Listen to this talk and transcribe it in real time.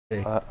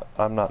Hey,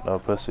 I'm not no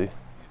pussy.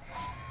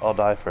 I'll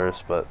die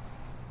first, but...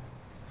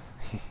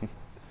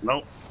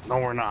 Nope. No,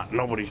 we're not.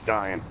 Nobody's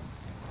dying.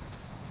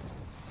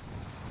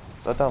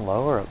 Is that down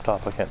low or up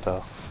top? I can't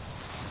tell.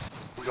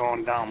 We're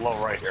going down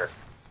low right here.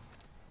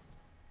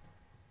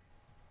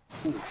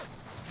 Ooh.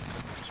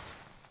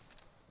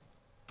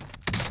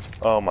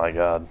 Oh my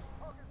god.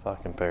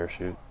 Fucking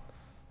parachute.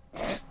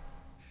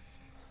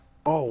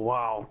 Oh,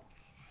 wow.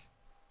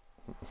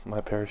 My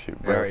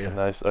parachute Where are broke you? and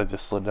I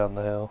just slid down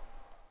the hill.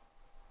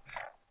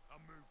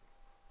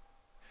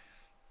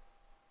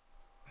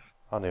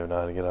 I don't even know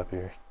how to get up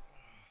here.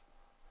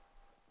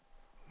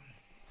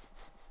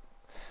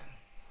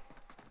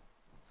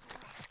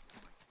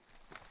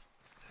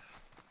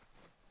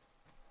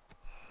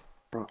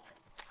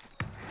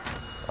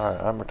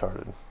 Alright, I'm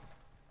retarded.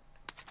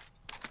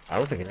 I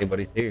don't think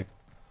anybody's here.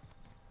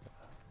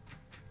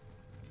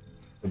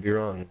 Could be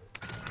wrong.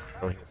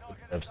 I don't hear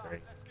footsteps or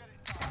anything.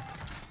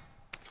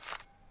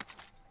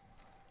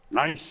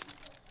 Nice.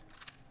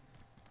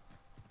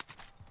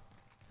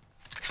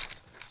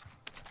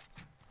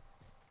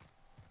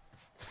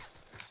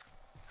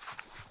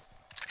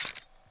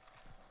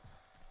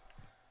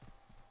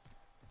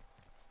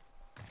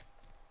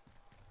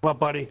 What,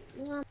 buddy?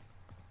 You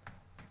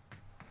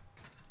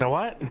know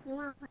what?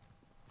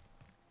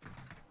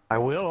 I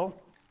will.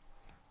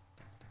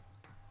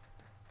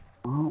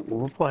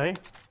 We'll play.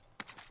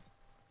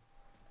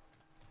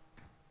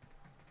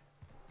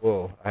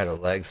 Whoa, I had a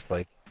lag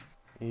spike.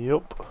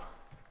 Yup.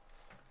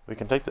 We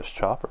can take this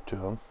chopper to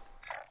him.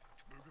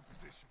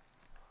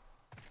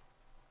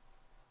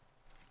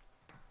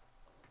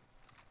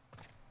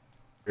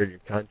 Heard your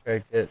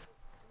contract yet?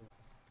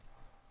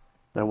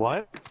 The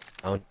what?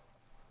 Found.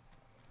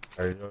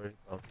 Already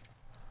found.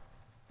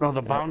 No,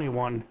 the bounty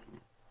one.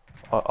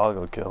 I'll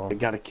go kill I him.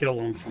 gotta kill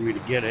him for me to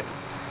get it.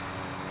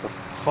 The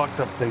fucked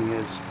up thing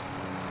is,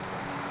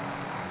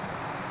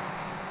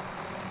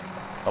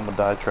 I'm gonna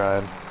die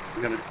trying.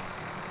 I'm gonna.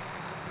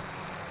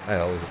 I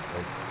always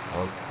like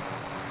found.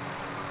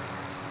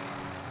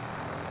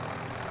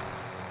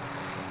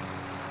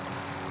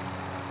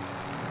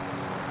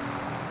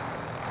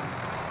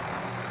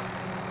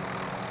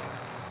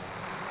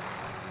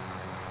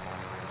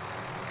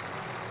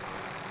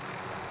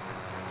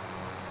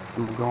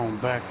 I'm going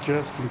back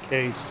just in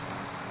case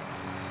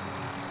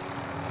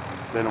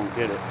they don't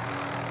get it.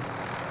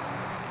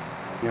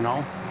 You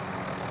know?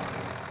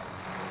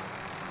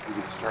 We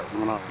can start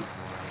moving up.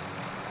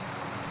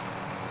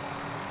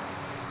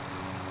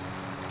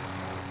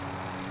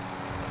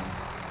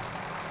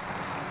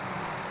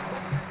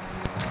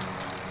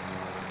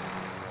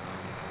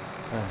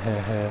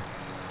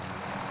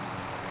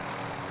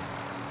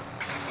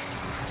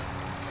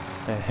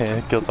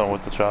 Killed someone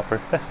with the chopper.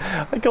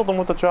 I killed him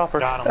with the chopper.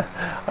 Got him.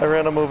 I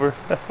ran him over.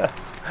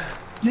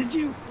 Did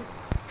you?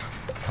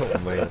 Oh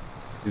man,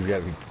 he's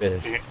gotta be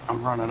pissed.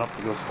 I'm running up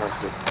to go start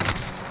this.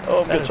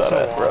 Oh, That good is shot so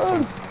at.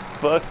 awesome. Run!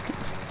 Fuck.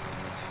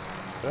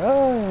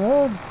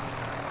 Run!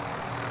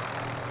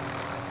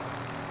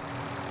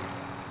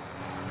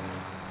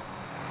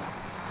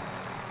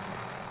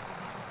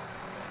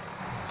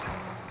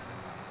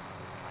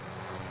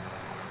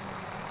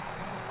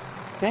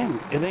 Dang,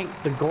 it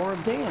ain't the Gora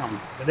Dam.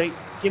 It ain't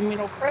giving me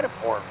no credit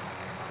for it.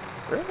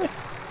 Really?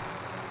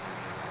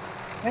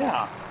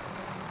 Yeah.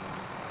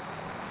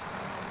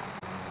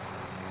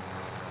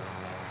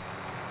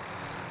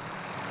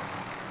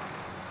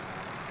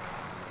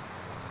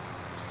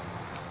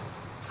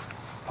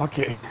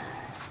 Okay.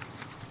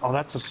 Oh,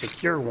 that's a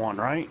secure one,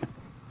 right?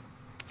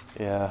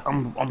 Yeah.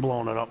 I'm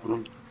blowing it up.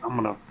 I'm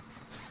gonna.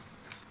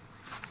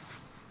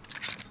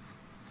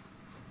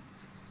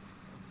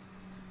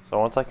 So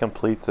once I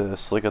complete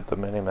this, look at the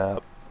mini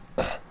map.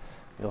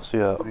 You'll see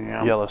a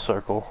Yeah. yellow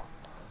circle.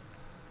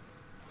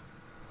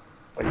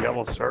 A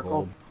yellow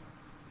circle.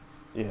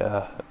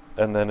 Yeah.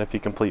 And then if you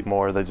complete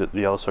more, the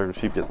yellow circles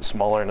keep getting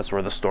smaller, and that's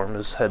where the storm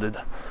is headed.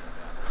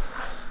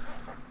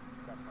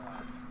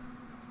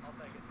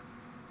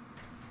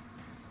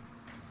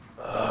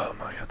 Oh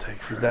my god, take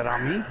forever. Is that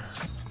on me?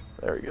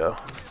 There we go.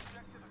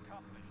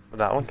 Would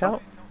that one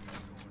count?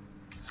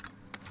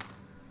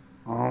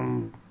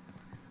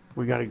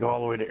 We gotta go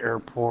all the way to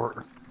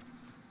airport.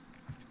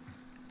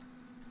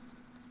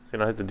 You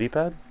know, hit the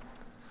D-pad?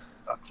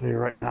 I'll tell you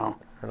right now.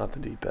 Or not the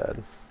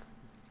D-pad?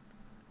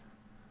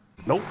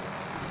 Nope.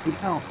 You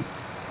count.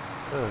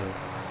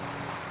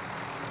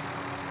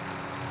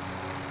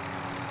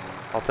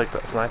 I'll take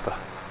that sniper.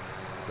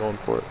 Going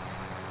for it.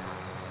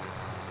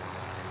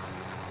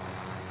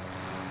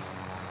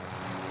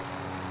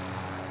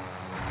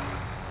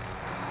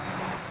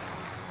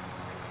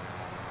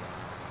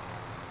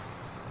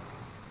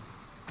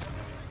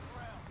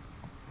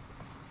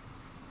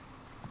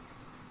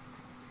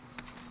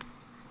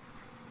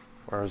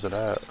 Where is it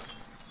at?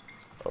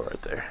 Oh,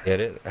 right there. Get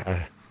it?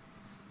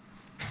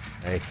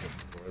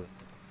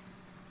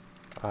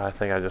 I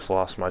think I just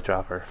lost my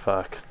chopper.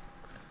 Fuck.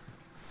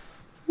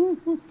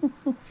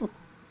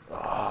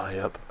 Oh,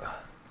 yep.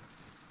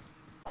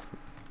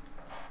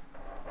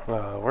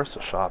 Where's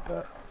the shop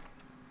at?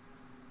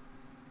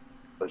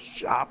 The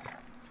shop.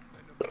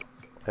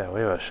 Yeah,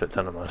 we have a shit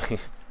ton of money.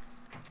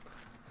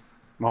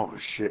 Oh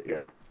shit,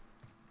 yeah.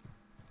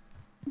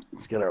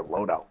 Let's get our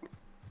loadout.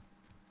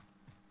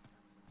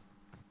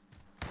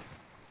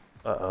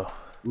 Uh-oh.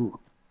 Ooh.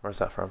 Where's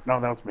that from? No,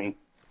 that was me.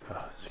 Oh,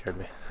 it scared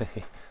me.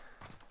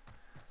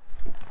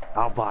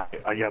 I'll buy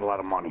it. I got a lot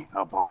of money.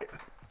 I'll buy it.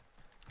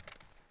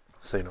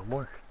 Say no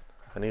more.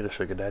 I need a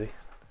sugar daddy.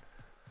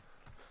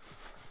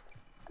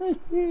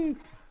 You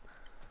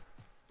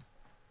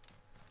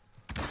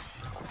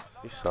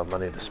still have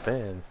money to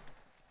spend.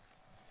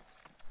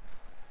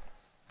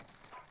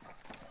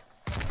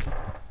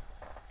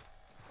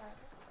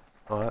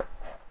 What?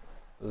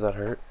 Does that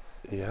hurt?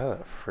 Yeah,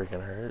 that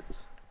freaking hurts.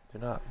 Do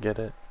not get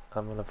it.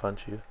 I'm gonna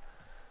punch you.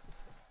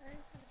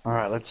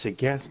 Alright, let's see.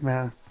 Gas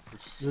mask.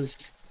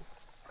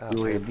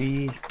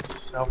 UAV.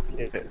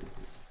 Self-kit.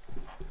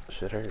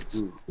 Shit hurts.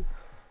 Ooh.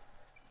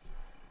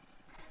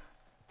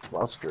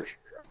 Cluster.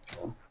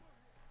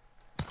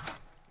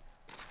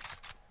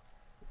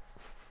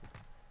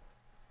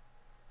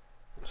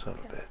 Son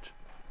of a bitch.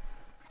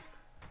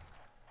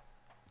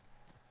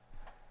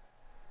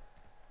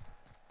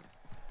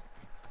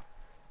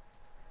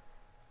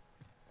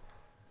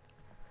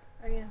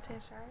 Are you gonna take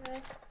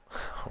Saturday?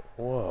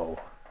 Whoa.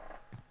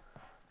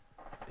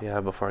 Yeah,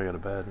 before I go to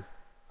bed.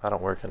 I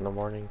don't work in the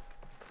morning.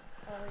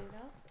 Oh, you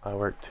don't? I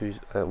work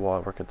Tuesday. Well, I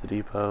work at the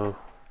depot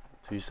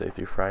Tuesday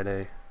through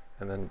Friday,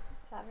 and then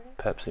Saturday?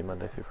 Pepsi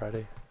Monday through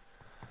Friday.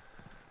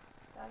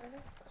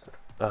 Saturday?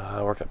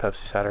 I work at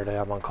Pepsi Saturday.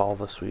 I'm on call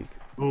this week.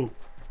 Ooh.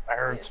 I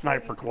heard Yeah, so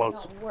sniper you close.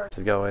 don't work.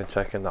 To go in,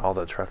 check in all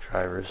the truck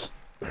drivers,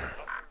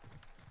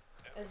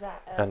 Is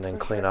that and then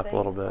for clean sure up a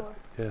little thing, bit. or-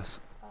 Yes.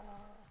 uh,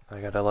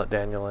 I gotta let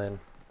Daniel in,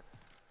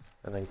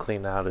 and then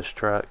clean out his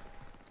truck,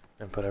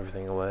 and put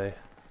everything away.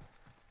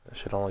 It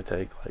should only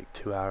take like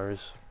 2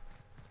 hours.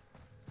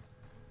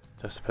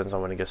 Just depends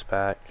on when he gets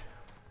back.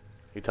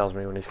 He tells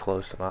me when he's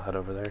close, and I'll head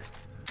over there.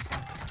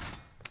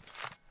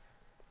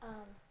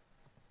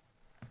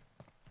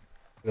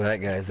 That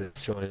guy's is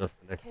showing us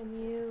the next. can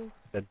you...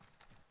 Good.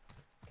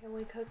 Can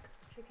we cook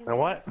chicken? Now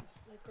what?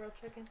 Like grilled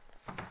chicken?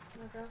 On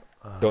the grill?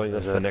 Showing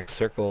Is us the it- next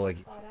circle,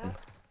 like Thawed out?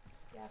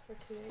 Yeah, for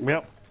 2 days.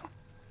 Yep.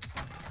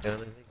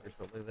 anything or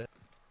something like that.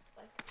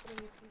 Like 3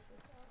 pieces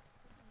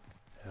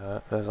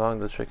of... Yeah, as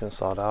long as the chicken's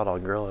thawed out, I'll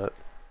grill it.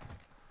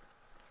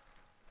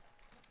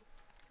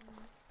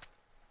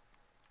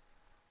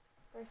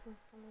 Brayson's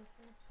coming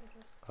soon, so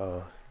just...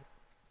 Oh,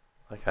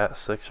 like at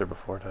 6 or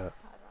before that. I don't know.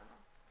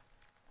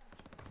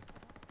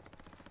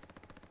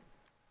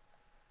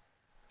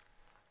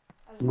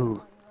 I just Move.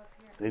 want you up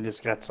here. They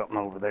just got something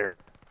over there.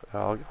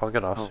 I'll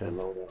get off Oh, soon.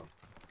 loadout.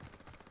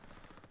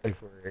 Like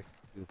for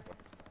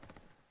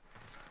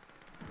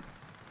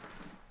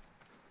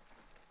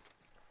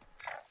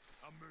I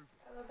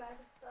have a bag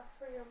of stuff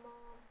for your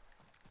mom.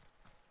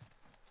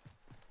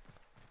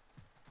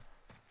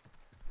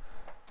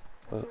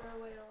 I What? threw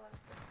away a lot of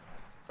stuff.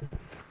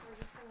 We're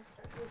just gonna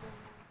start using them.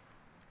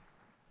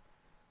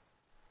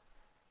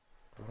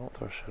 Don't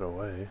throw shit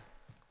away.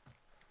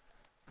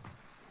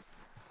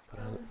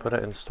 Put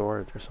it in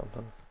storage or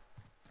something.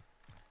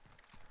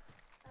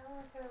 I don't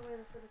want to throw away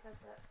the soda cups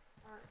that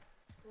aren't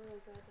really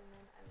good, and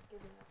then I'm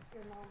giving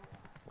your mom a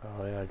lot.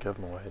 Oh yeah, give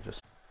them away.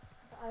 Just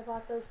I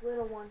bought those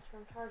little ones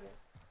from Target.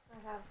 I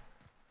have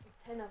like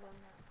 10 of them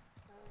now,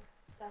 so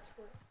that's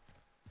what.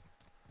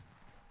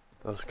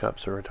 those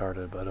cups are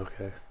retarded, but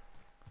okay.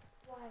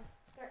 Why?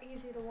 They're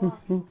easy to wash.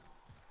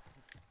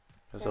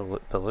 Cause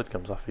the lid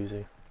comes off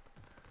easy.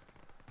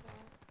 Well,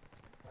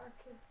 our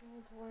kids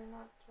need to learn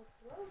not to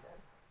throw them.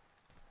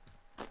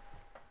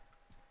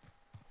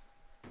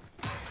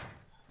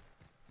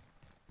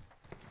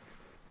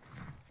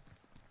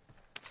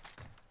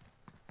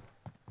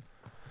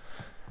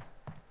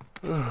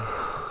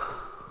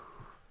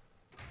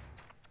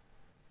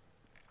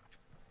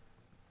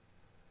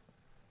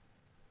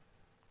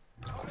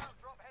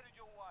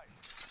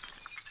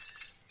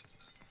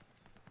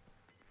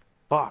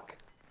 Fuck.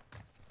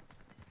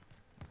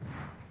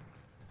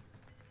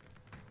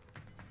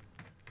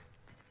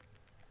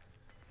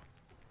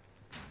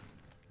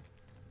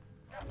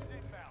 Gas is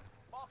inbound.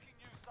 Marking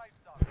new safe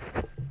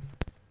zone.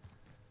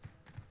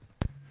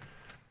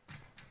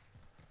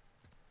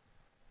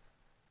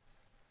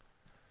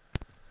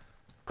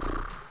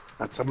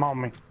 That's a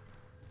mommy.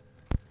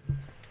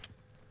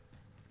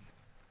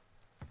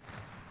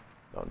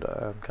 Don't die,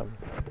 I'm coming.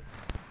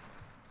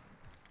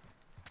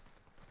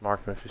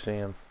 Mark him if you see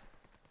him.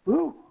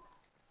 Woo.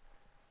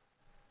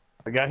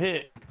 I got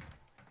hit.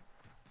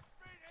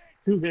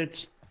 2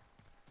 hits.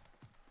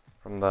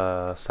 From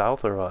the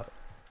south or what?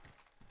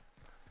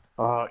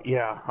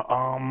 Yeah.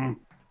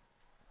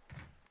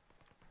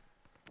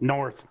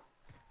 North.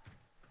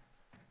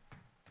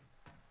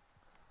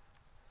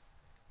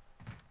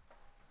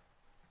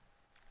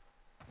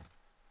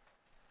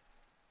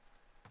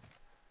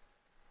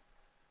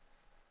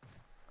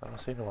 I don't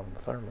see no one in the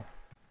thermal.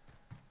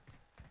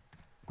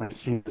 I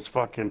see this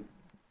fucking.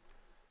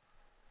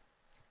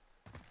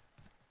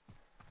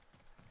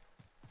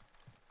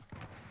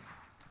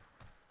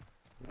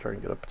 I'm try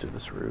and get up to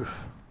this roof.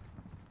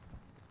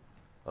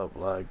 Oh,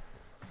 lag.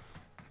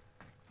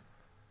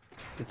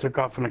 It took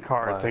off in the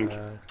car, I think.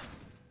 How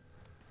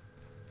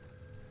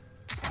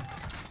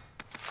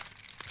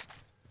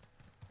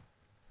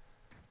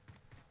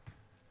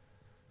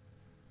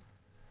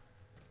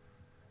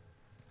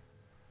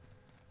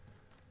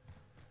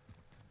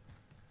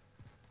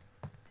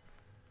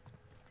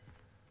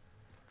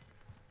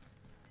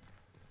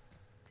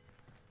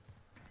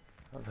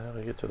the hell do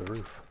I get to the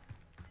roof?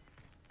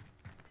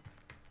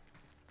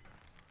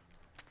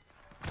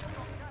 Gas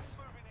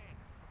moving in.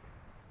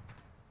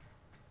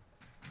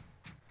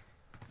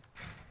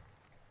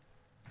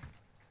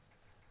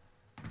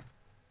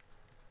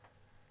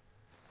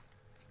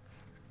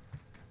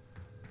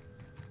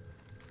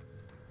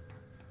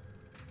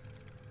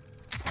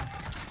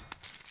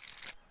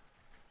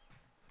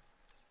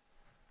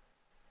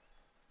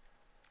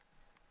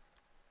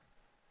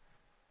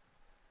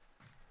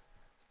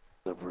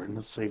 We're in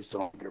the safe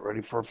zone. Get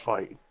ready for a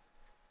fight.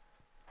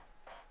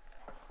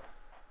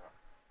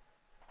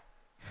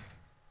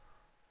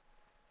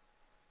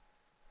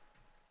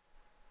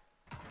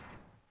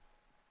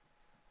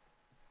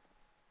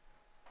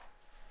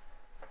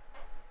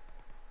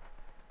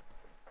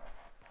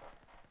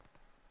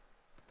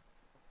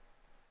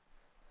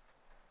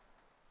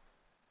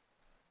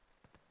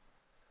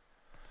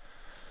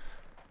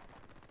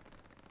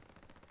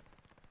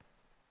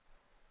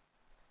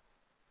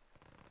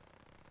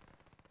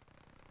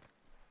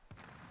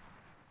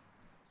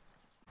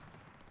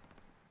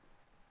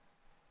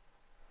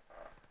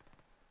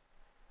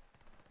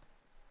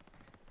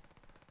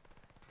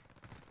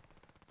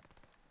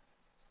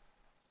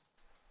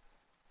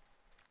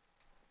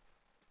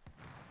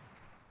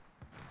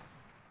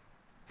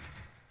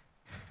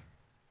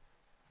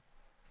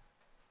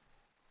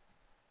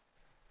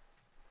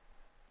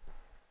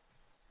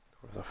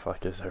 Where the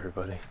fuck is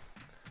everybody?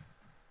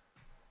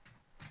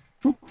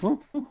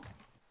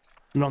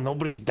 No,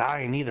 nobody's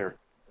dying either.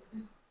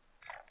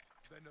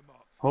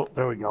 Oh,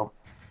 there we go.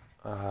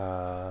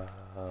 I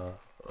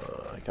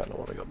kinda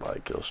wanna go by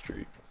Kill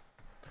Street.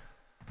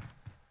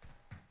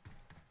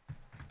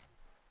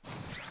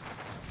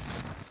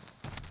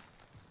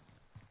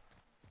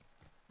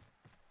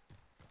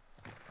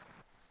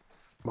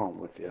 I'm on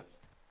with you.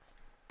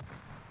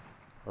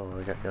 Oh,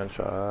 we got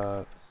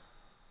gunshots.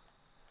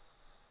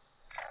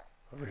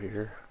 Over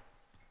here.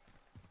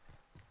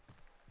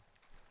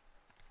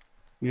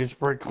 You just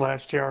break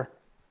glass jar.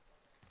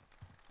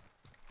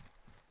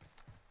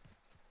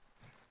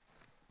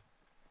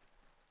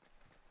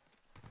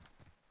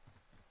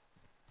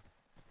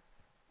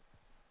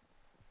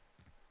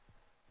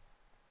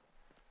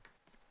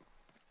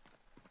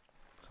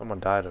 Someone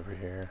died over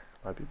here.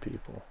 Might be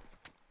people.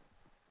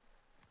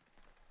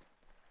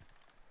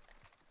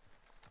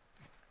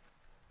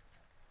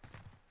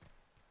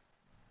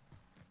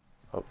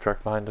 Oh,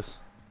 truck behind us.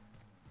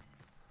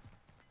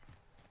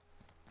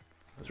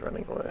 He's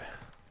running away.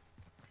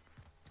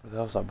 Where the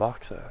hell's that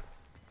box at?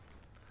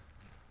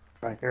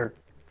 Right here.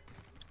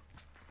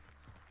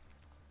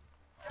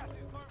 Gas is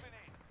moving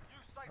in. New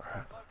safe zone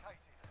Alright. located.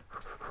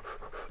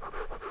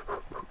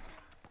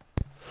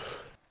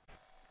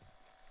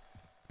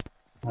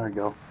 There we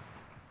go.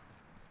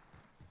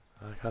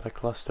 I got a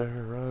cluster,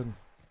 run.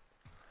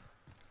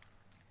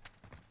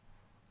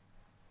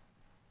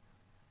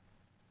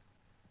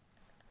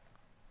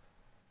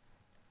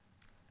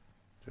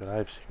 Dude,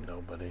 I've seen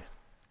nobody.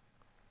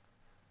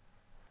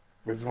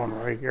 There's one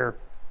right here.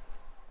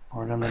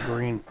 Right on the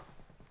green.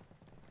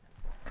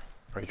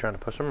 Are you trying to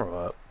push him or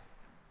what?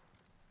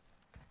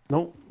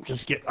 Nope.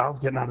 I was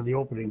getting out of the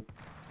opening.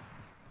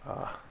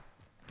 Ah.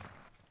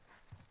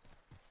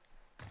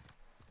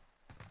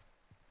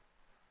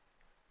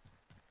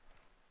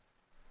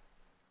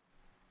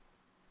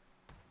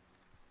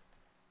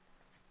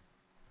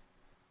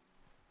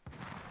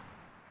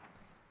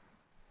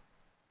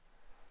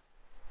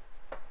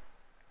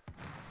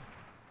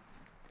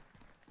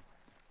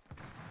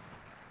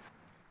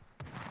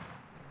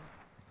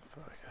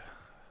 Fuck.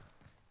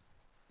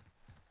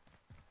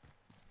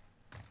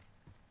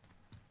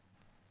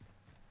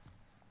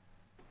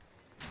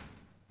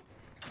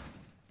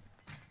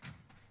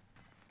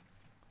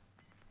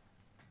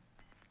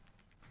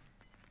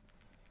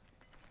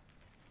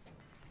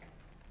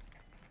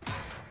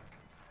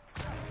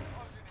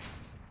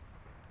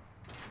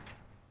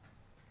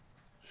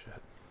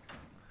 Shit.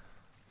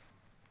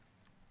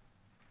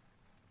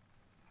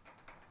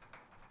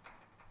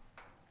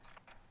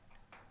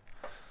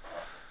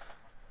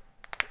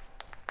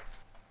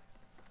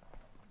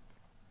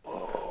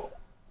 Oh.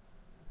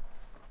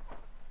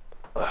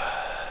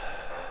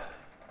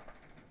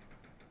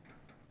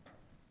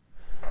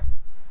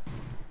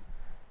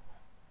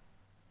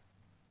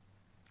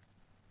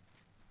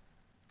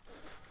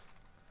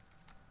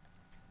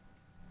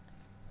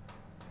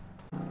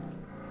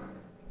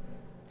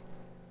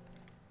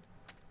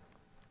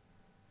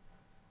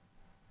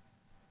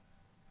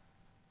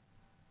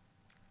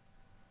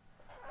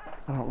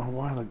 I don't know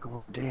why the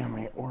goddamn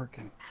ain't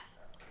working.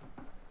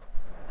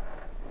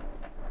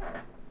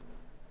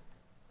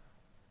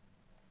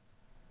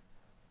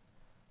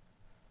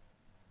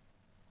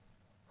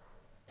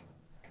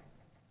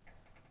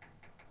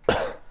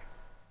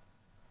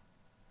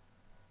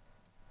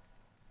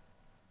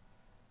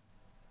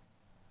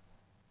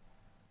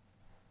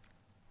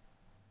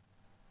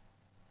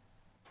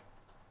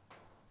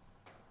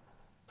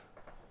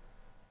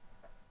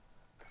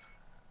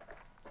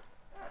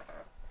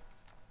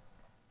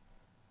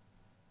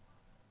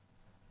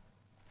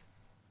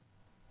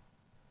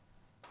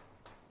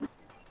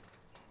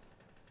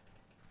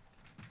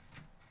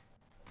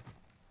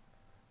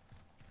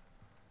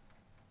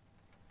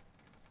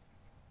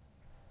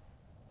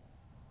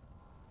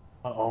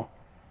 Uh-oh.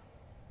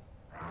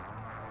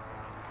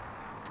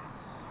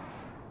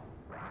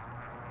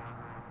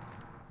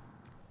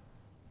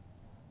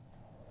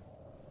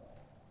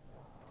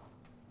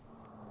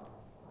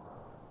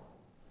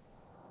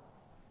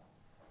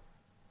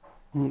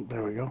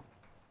 There we go.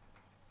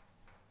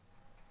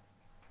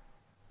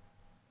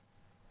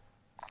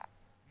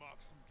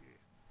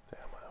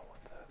 Damn, I don't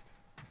want that.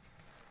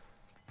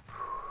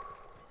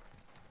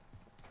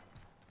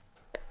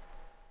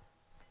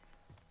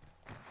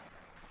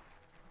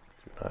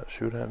 Do not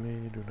shoot at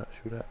me, do not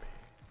shoot at me.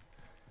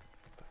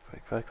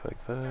 Fuck. Closing.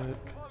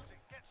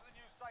 Get to the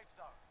new safe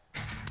zone.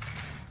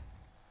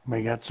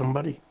 We got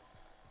somebody.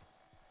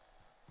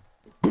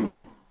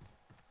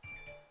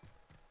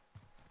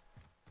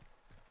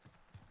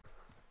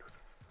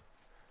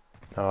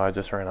 No, I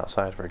just ran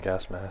outside for a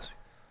gas mask.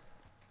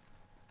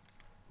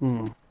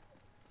 Hmm.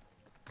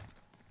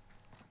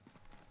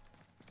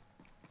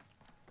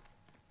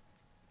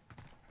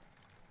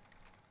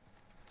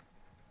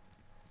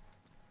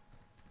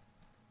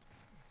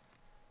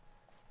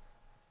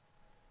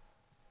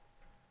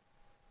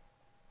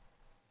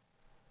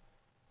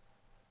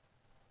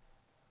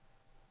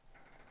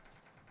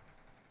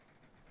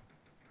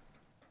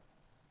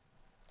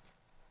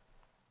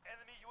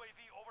 Enemy UAV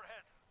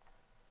overhead.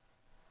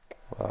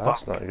 Well,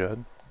 that's Fuck. not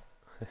good.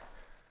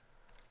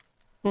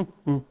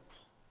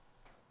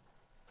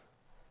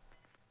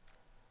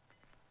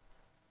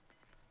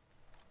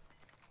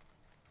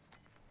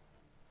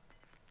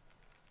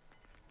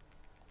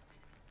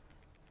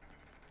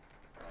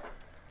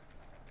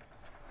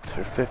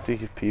 There's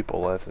 50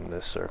 people left in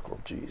this circle,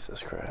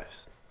 Jesus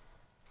Christ.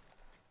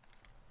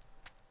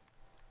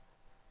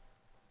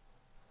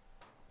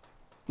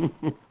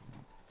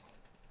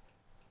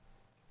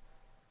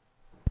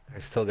 I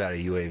still got a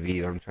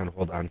UAV. I'm trying to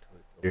hold on to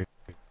it here.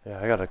 Yeah,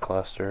 I got a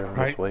cluster, I'm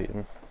just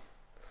waiting.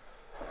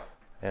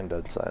 And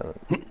dead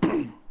silent.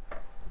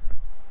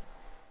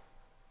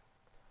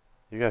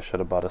 You guys should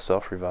have bought a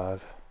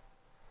self-revive.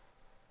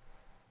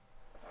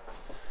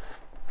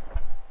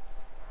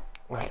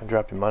 I can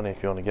drop you money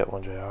if you want to get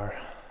one, JR.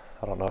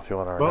 I don't know if you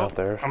want to run out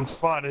there. I'm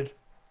spotted.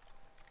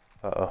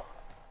 Uh-oh.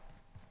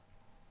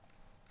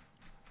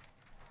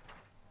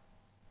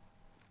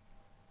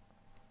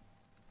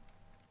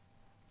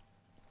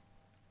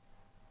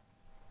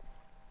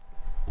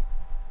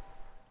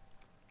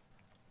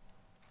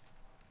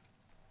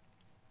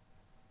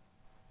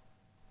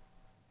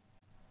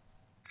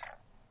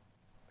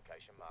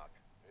 Location marked.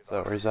 Is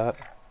that where he's at?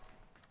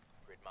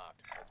 Grid marked.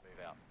 Let's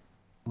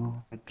move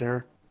out. Right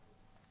there.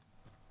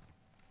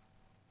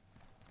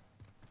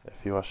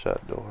 If you watch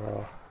that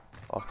door,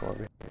 I'll come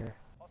over here.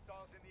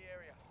 Hostiles in the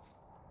area.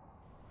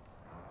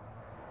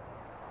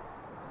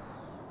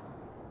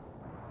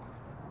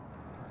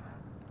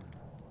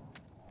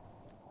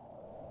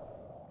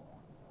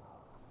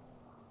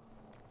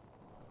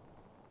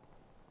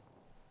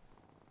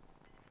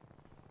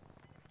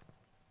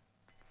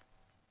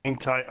 Hang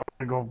tight.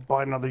 I'm gonna go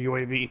buy another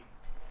UAV. Here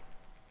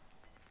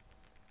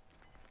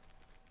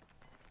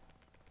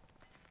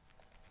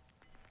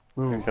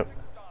you Hmm. go. Done.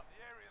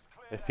 The area's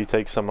clear. If you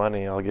take some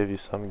money, I'll give you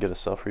some and get a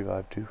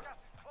self-revive too. Gas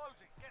is closing.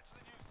 Get to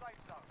the new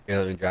safe zone. Yeah,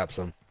 let me drop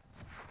some.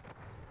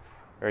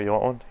 Here, you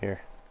want one?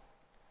 Here.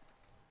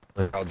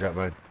 I'll drop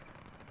mine.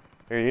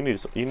 Here, you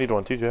need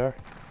one too, JR.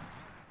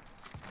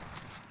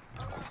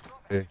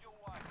 Okay. Your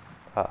way.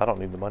 I don't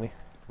need the money.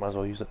 Might as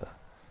well use it.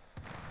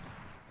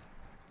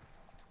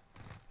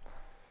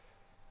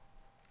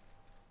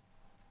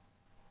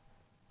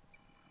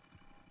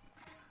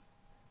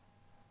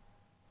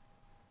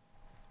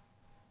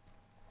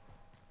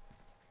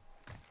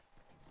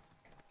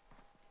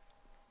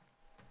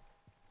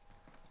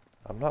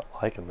 I'm not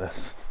liking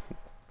this.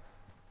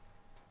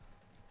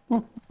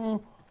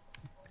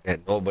 Got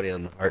nobody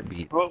on the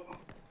heartbeat. Oh,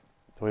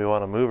 Do we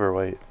want to move or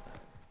wait?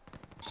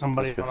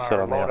 somebody Let's go on sit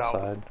our on the loadout.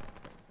 outside.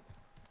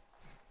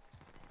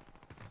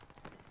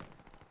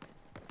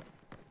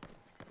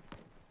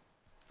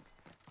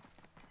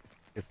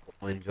 It's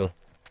slow, Angel.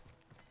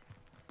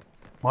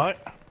 What?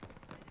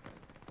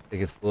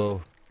 Take it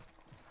slow.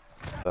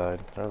 There's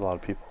a lot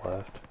of people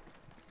left.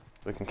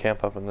 We can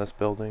camp up in this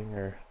building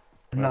or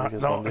No, whatever you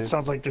guys no, wanna it do.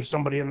 sounds like there's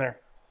somebody in there.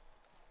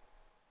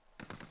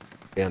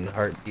 Stay on the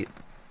heartbeat.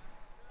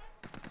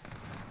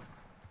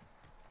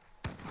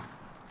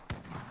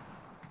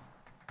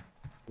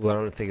 Ooh, I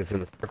don't think it's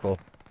in the circle.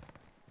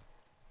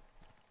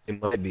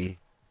 It might be.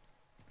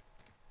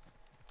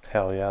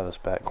 Hell yeah, this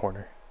back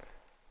corner.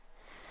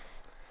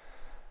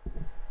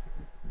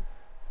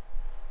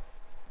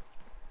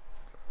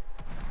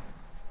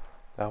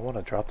 I want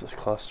to drop this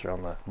cluster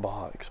on that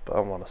box, but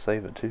I want to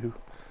save it too.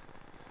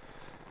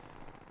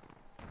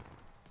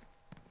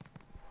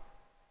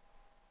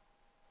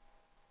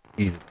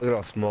 Jesus, look at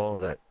how small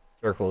that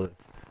circle is.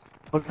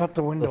 Look out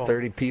the window. Still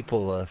 30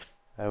 people left.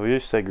 We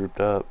just stay grouped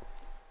up.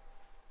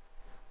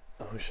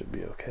 Oh, we should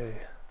be okay.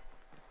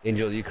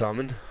 Angel, you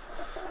coming?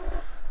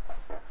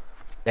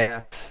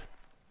 Yeah.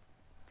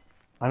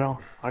 I know.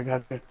 I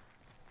got it.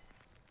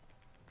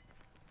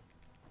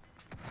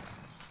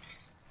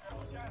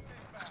 Gas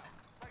inbound.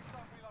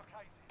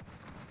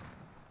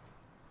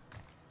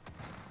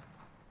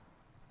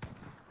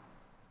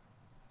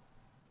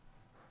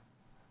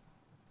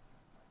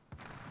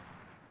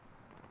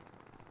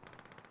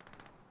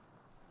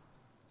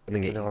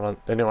 gonna get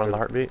Anyone on the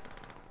heartbeat?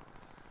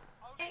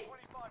 Only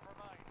 25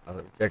 remain.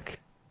 Let me check.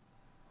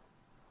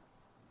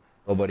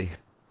 Nobody.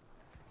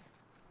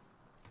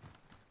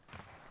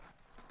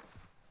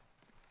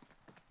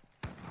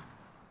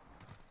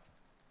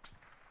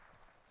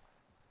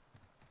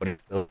 Nobody.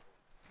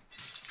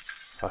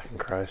 Fucking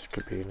Christ,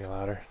 could be any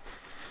louder.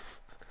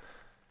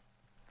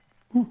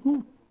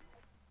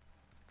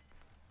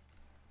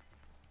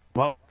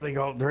 Well,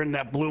 they're in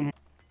that blue.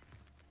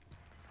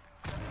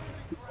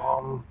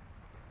 Hostiles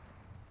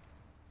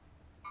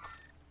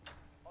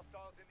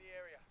in the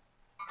area.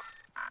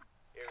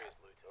 Area's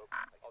loot up.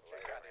 I'll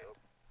check out the up.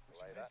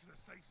 Delay that.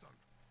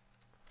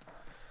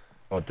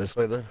 Oh, this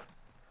way then?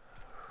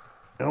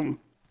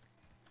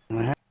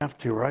 I have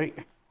to, right?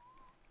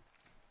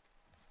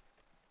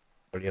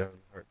 What do you have?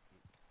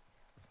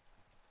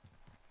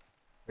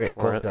 Great,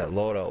 We're close at- that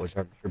loadout, which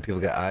I'm sure people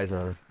got eyes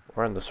on.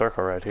 We're in the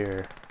circle right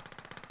here.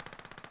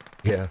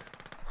 Yeah.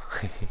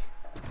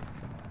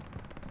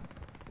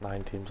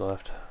 9 teams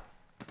left.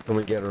 Can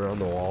we get around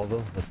the wall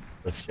though?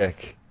 Let's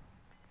check.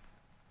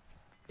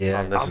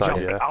 Yeah. On this I'll side,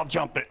 jump yeah. it. I'll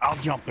jump it. I'll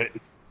jump it.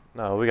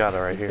 No, we got it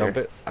right here. Jump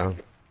it.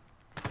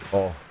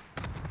 Oh.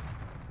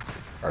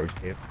 Garbage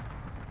can.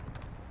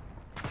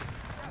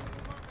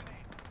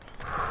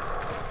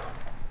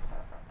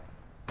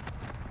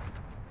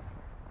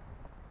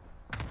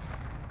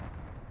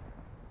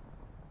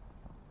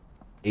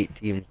 Eight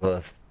teams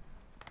left.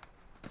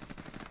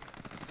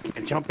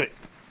 Jump it.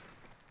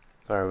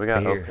 Sorry, we got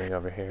an Right here. opening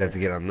over You have here. to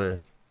get on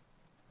this.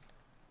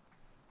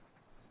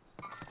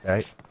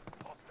 Right.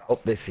 Oh,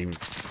 they see me.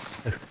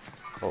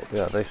 Oh,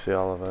 yeah, they see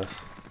all of us.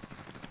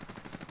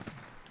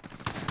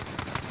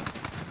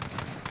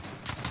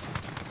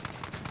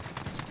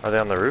 Are they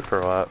on the roof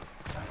or what?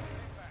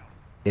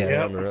 Yeah, they're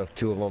Yep. on the roof.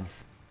 2 of them.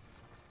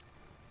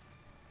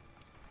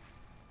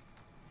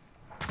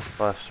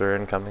 Blaster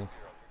incoming.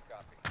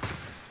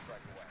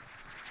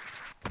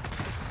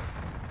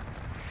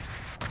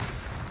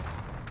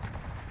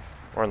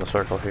 We're in the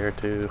circle here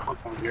too.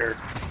 I'm here.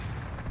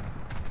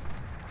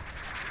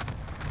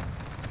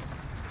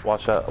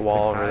 Watch that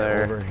wall over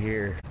there. Over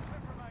here.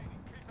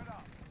 Keep it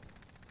up.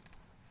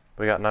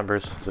 We got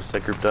numbers. Just stay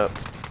grouped up.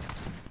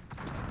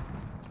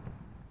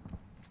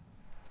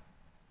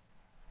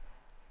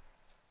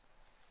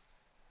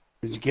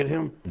 Did you get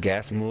him?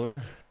 Gas moolah.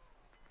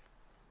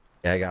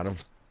 Yeah, I got him.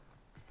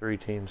 3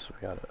 teams.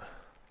 We got it.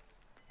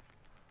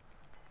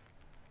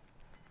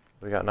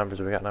 We got numbers.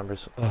 We got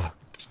numbers. Oh, New safe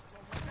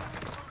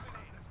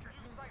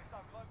zone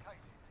located.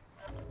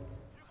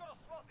 You gotta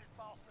swat this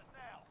bastard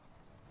now.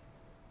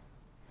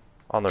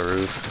 On the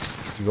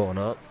roof. you going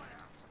up?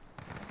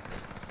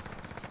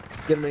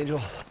 Get him,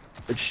 Angel.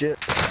 Good shit.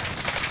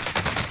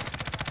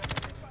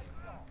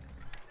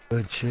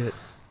 Good shit.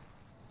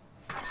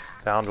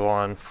 Downed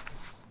 1.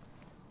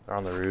 They're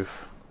on the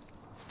roof.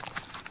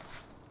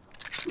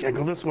 Yeah,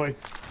 go this way.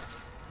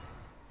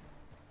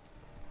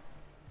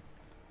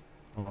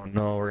 Oh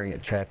no, we're gonna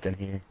get trapped in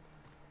here.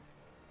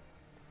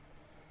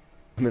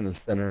 I'm in the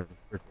center of the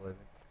circle, I think.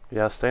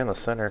 Yeah, stay in the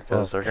center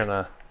because Oh. they're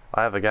gonna.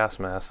 I have a gas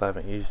mask I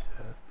haven't used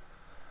yet.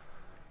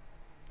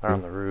 They're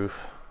on the roof.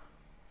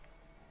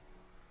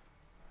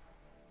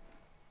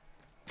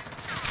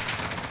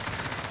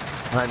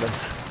 Behind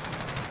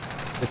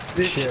us.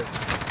 It's shit.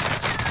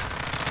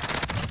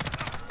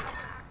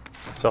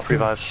 Self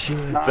revive. Shit.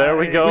 There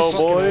we go, Nice.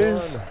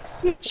 boys.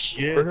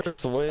 Shit.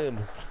 First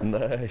win.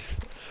 Nice.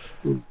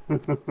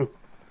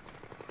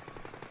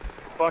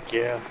 Fuck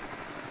yeah.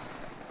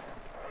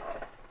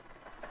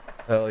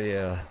 Hell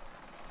yeah.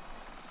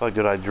 Fuck,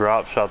 dude, I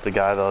drop shot the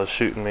guy that was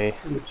shooting me.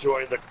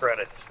 Enjoy the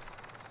credits.